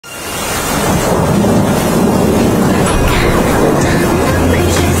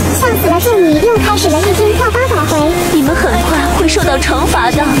惩罚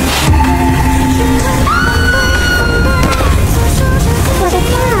的。我的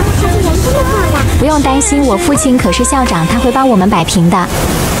天啊，他竟然这么好呀！不用担心，我父亲可是校长，他会帮我们摆平的。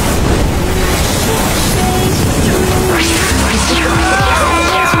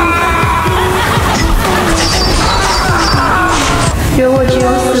惹我只有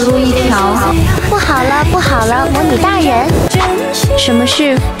死路一条。不好了，不好了，魔女大人！什么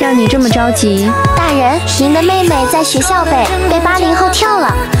事让你这么着急？大人，您的妹妹在学校被80后跳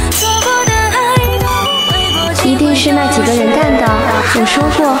了。一定是那几个人干的。我说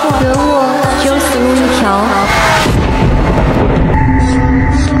过，惹我只有死路一条。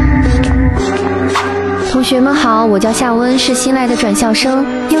同学们好，我叫夏温，是新来的转校生。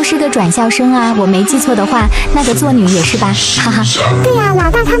又是个转校生啊！我没记错的话，那个做女也是吧？哈哈。对呀，老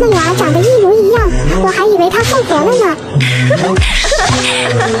大他们俩长得一模一样，我还以为他复活了呢。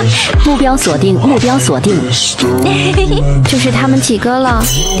目标锁定，目标锁定。就是他们几个了。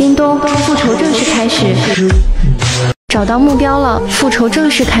叮咚，复仇正式开始。找到目标了，复仇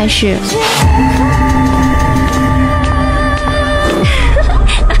正式开始。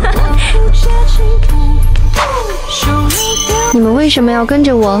你们为什么要跟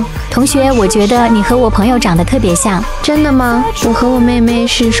着我？同学，我觉得你和我朋友长得特别像。真的吗？我和我妹妹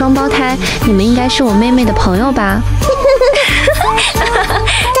是双胞胎，你们应该是我妹妹的朋友吧？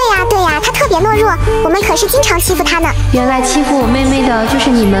对呀，她特别懦弱，我们可是经常欺负她呢。原来欺负我妹妹的就是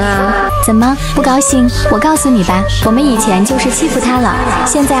你们啊！怎么不高兴？我告诉你吧，我们以前就是欺负她了，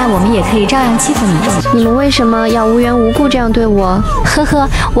现在我们也可以照样欺负你。你们为什么要无缘无故这样对我？呵呵，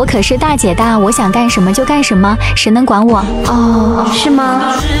我可是大姐大，我想干什么就干什么，谁能管我？哦，是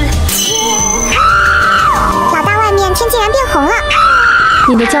吗？老大，外面天竟然变红了！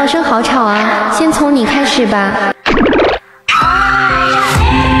你的叫声好吵啊！先从你开始吧。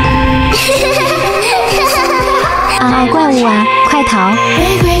啊，怪物啊，快逃！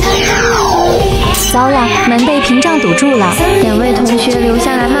糟了，门被屏障堵住了。两位同学留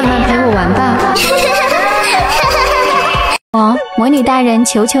下来慢慢陪我玩吧。哦，魔女大人，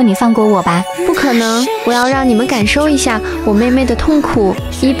求求你放过我吧！不可能，我要让你们感受一下我妹妹的痛苦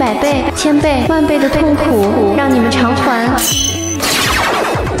，100倍、1000倍、万倍的痛苦，让你们偿还。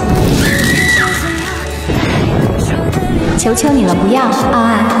求求你了，不要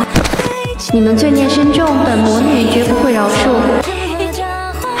啊！你们罪孽深重，本魔女绝不会饶恕。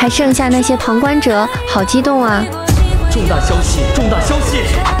还剩下那些旁观者，好激动啊！重大消息！重大消息！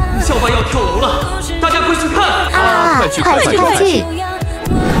校霸要跳楼了，大家快去看！啊，快去！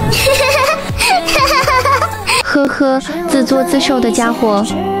呵呵，自作自受的家伙。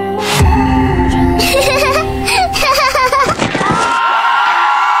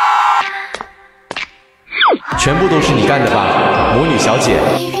全部都是你干的吧，魔女小姐。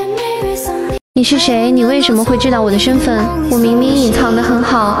你是谁？你为什么会知道我的身份？我明明隐藏得很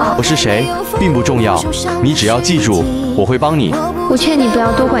好。我是谁并不重要，你只要记住，我会帮你。我劝你不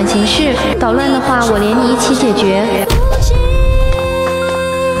要多管闲事，捣乱的话我连你一起解决。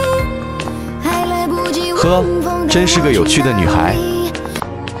呵，真是个有趣的女孩。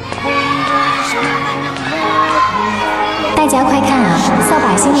大家快看啊，扫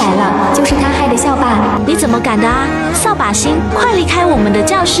把星来了，就是他害的校霸。你怎么敢的啊？扫把星，快离开我们的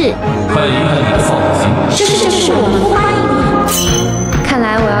教室！快离开你的扫把星！这是我们不欢迎你。看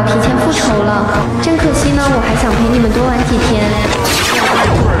来我要提前复仇了，真可惜呢，我还想陪你们多玩几天。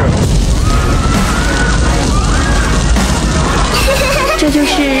这就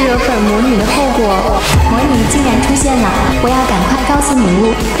是惹粉魔女的后果。魔女竟然出现了，我要赶快告诉女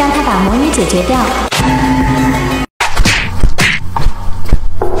巫，让她把魔女解决掉。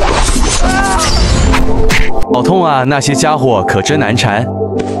好痛啊！那些家伙可真难缠。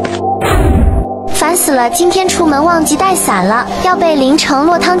烦死了，今天出门忘记带伞了，要被淋成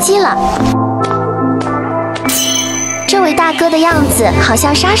落汤鸡了。这位大哥的样子好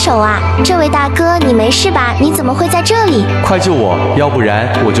像杀手啊！这位大哥，你没事吧？你怎么会在这里？快救我，要不然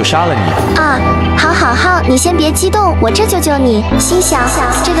我就杀了你！啊，好，你先别激动，我这就救你。心想，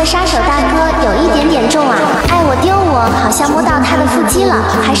这个杀手大哥有一点点重啊！哎，我丢我，好像摸到他的腹肌了，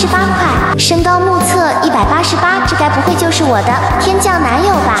还是8块，身高目测188，这该不会就是我的天降男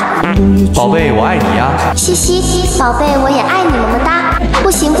友吧？宝贝，我爱你呀！嘻嘻，宝贝，我也爱你么么哒。不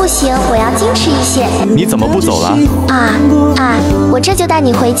行，我要矜持一些。你怎么不走了？我这就带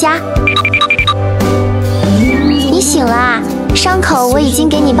你回家。你醒了啊？伤口我已经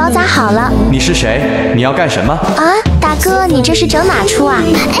给你包扎好了。你是谁？你要干什么？啊，大哥，你这是整哪出啊？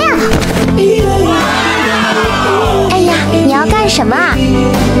哎呀，你要干什么啊？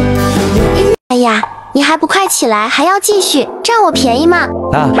哎呀，你还不快起来，还要继续，占我便宜吗？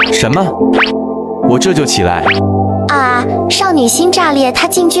啊，什么？我这就起来。啊，少女心炸裂，他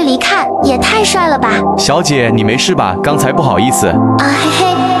近距离看也太帅了吧！小姐，你没事吧？刚才不好意思。啊嘿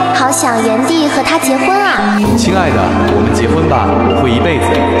嘿，好想原地和他结婚啊！亲爱的，我们结婚吧，我会一辈子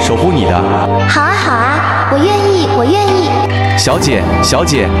守护你的。好啊好啊，我愿意，我愿意。小姐，小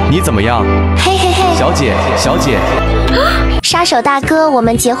姐，你怎么样？嘿嘿嘿，小姐，小姐。杀手大哥，我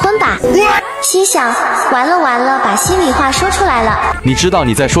们结婚吧！心想，完了完了，把心里话说出来了。你知道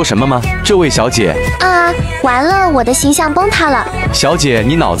你在说什么吗？这位小姐。啊，完了，我的形象崩塌了。小姐，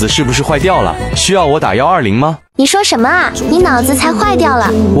你脑子是不是坏掉了？需要我打120吗？你说什么啊？你脑子才坏掉了！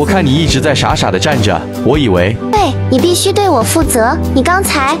我看你一直在傻傻的站着，我以为……对，你必须对我负责，你刚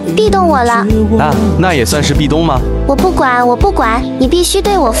才壁咚我了。那也算是壁咚吗？我不管，我不管，你必须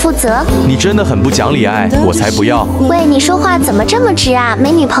对我负责。你真的很不讲理，爱，我才不要。喂，你说话怎么这么直啊？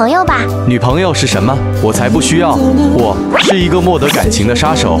没女朋友吧？女朋友是什么？我才不需要，我是一个莫得感情的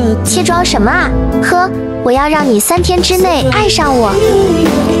杀手。切装什么啊？呵，我要让你3天之内爱上我。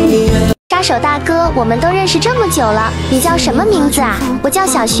杀手大哥，我们都认识这么久了，你叫什么名字啊？我叫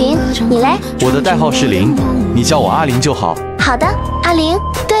小寻，你嘞？我的代号是林，你叫我阿林就好。好的，阿林。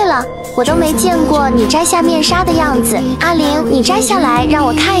对了，我都没见过你摘下面纱的样子，阿林，你摘下来让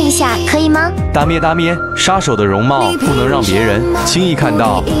我看一下，可以吗？大咩大咩，杀手的容貌不能让别人轻易看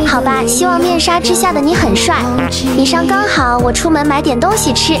到。好吧，希望面纱之下的你很帅。以上刚好，我出门买点东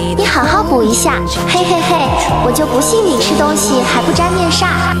西吃，你好好补一下。嘿嘿嘿，我就不信你吃东西还不摘面纱。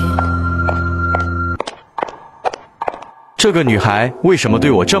这个女孩为什么对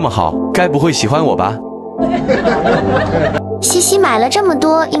我这么好？该不会喜欢我吧？西西买了这么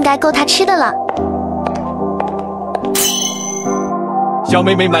多，应该够她吃的了。小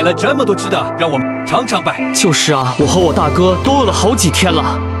妹妹买了这么多吃的，让我们尝尝呗。就是啊，我和我大哥都饿了好几天了。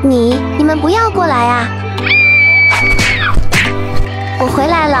你们不要过来啊！我回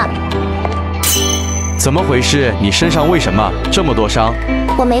来了。怎么回事？你身上为什么这么多伤？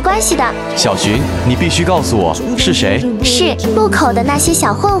我没关系的。小寻，你必须告诉我是谁？是路口的那些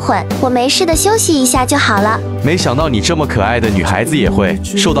小混混。我没事的，休息一下就好了。没想到你这么可爱的女孩子也会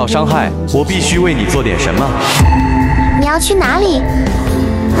受到伤害，我必须为你做点什么。你要去哪里？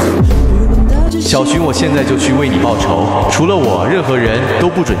小寻，我现在就去为你报仇，除了我，任何人都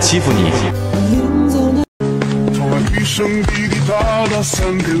不准欺负你。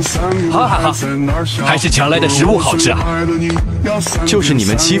哈哈哈，还是抢来的食物好吃啊！就是你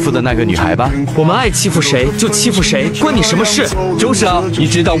们欺负的那个女孩吧？我们爱欺负谁就欺负谁，关你什么事？就是啊，你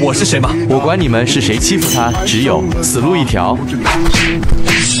知道我是谁吗？我管你们是谁欺负她，只有死路一条。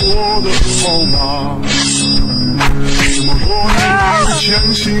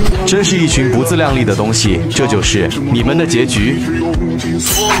真是一群不自量力的东西，这就是你们的结局。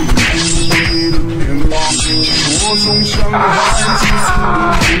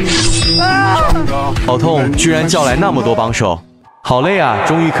好痛，居然叫来那么多帮手，好累啊，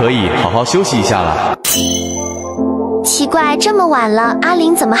终于可以好好休息一下了。奇怪，这么晚了，阿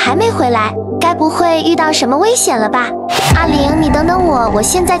玲怎么还没回来？该不会遇到什么危险了吧？阿玲，你等等我，我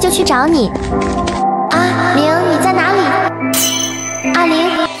现在就去找你。阿玲，你在哪里？阿玲，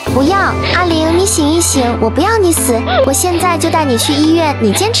不要！阿玲，你醒一醒，我不要你死，我现在就带你去医院，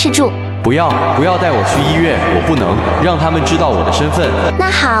你坚持住。不要带我去医院，我不能让他们知道我的身份。那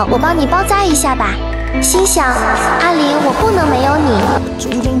好，我帮你包扎一下吧。心想，阿玲，我不能没有你。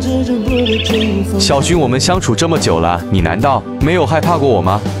小寻，我们相处这么久了，你难道没有害怕过我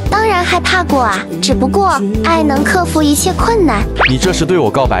吗？当然害怕过啊，只不过爱能克服一切困难。你这是对我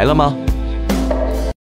告白了吗？